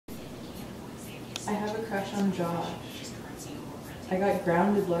I have a crush on Josh. I got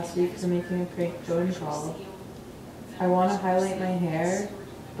grounded last week for making a prank phone call. I want to highlight my hair,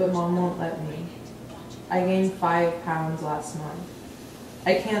 but Mom won't let me. I gained 5 pounds last month.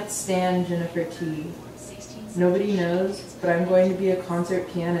 I can't stand Jennifer T. Nobody knows, but I'm going to be a concert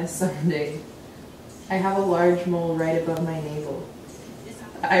pianist someday. I have a large mole right above my navel.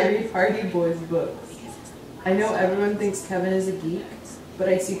 I read Hardy Boys books. I know everyone thinks Kevin is a geek, but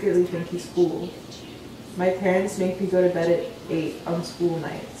I secretly think he's cool. My parents make me go to bed at 8 on school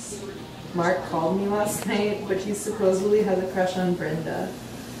nights. Mark called me last night, but he supposedly has a crush on Brenda.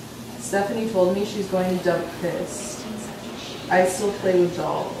 Stephanie told me she's going to dump Chris. I still play with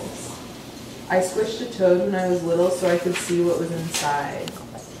dolls. I squished a toad when I was little so I could see what was inside.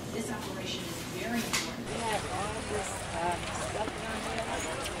 This operation is very important.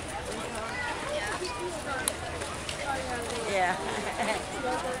 Yeah.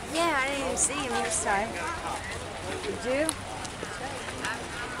 Yeah, I didn't even see him this time. Did you?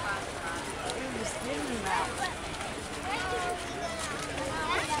 You just didn't know.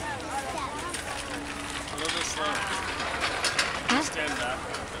 A little bit slow. Huh? Stand back.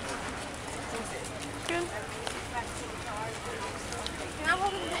 Good.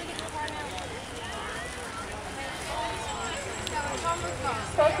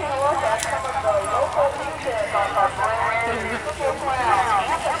 Taking a look at some of the local music on our brand new Super Brown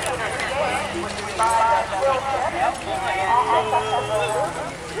Amphitheater stage by the Quilted.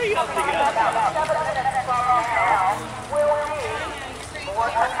 About 7 minutes from now will be more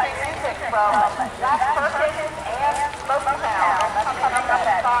country music from Jack Perkins and Motown. That's coming up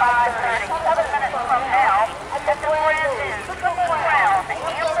at 5:30. 7 minutes from now at the brand new Super Brown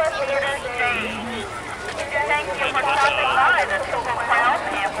Amphitheater stage. Thank you for stopping by the Silver Crown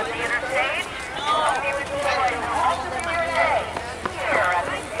Amphitheater stage. We would enjoy all of your day here at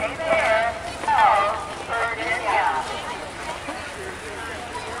the State Fair of Virginia.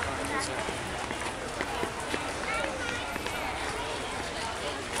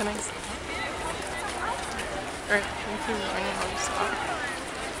 Can I see? Alright, thank you. I know how to stop.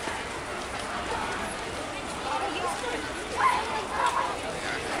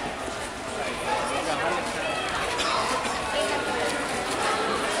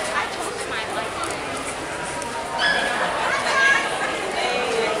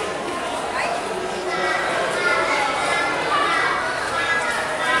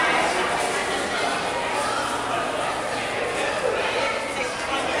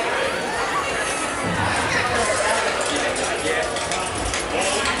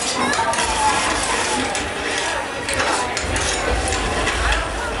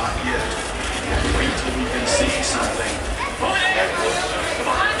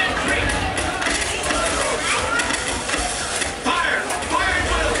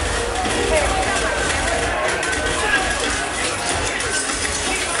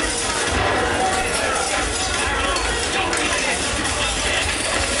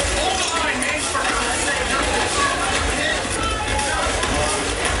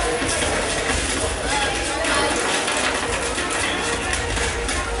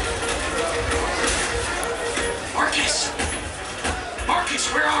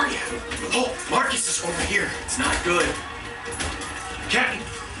 Where are you? Oh, Marcus is over here. It's not good. Captain!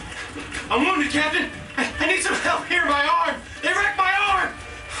 I'm wounded, Captain! I need some help here, my arm! They wrecked my arm!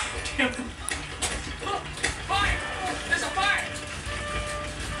 Damn it. Look! Fire! There's a fire!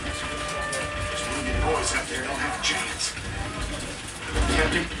 Those wounded boys out there don't have a chance.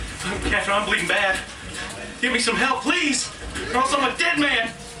 Captain, I'm bleeding bad. Give me some help, please! Or else I'm a dead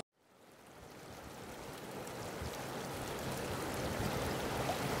man!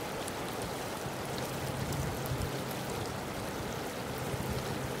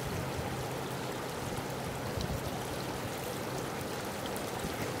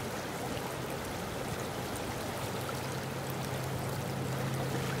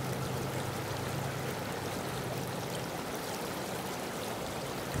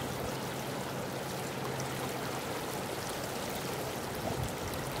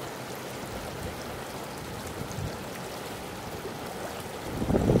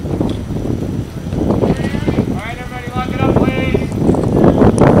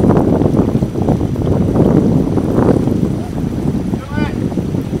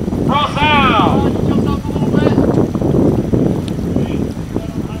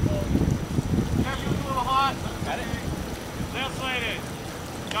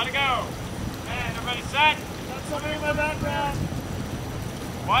 Gotta go. And everybody set? Got somebody in my background.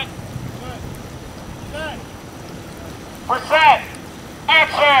 What? Good. We're set.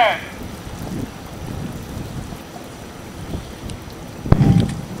 Action!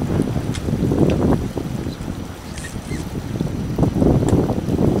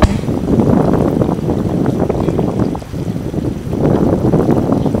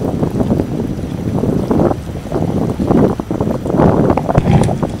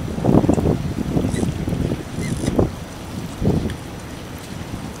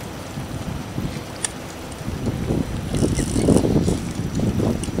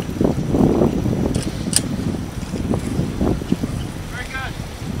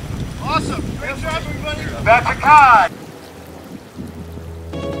 Awesome. Great job, everybody. That's a cod.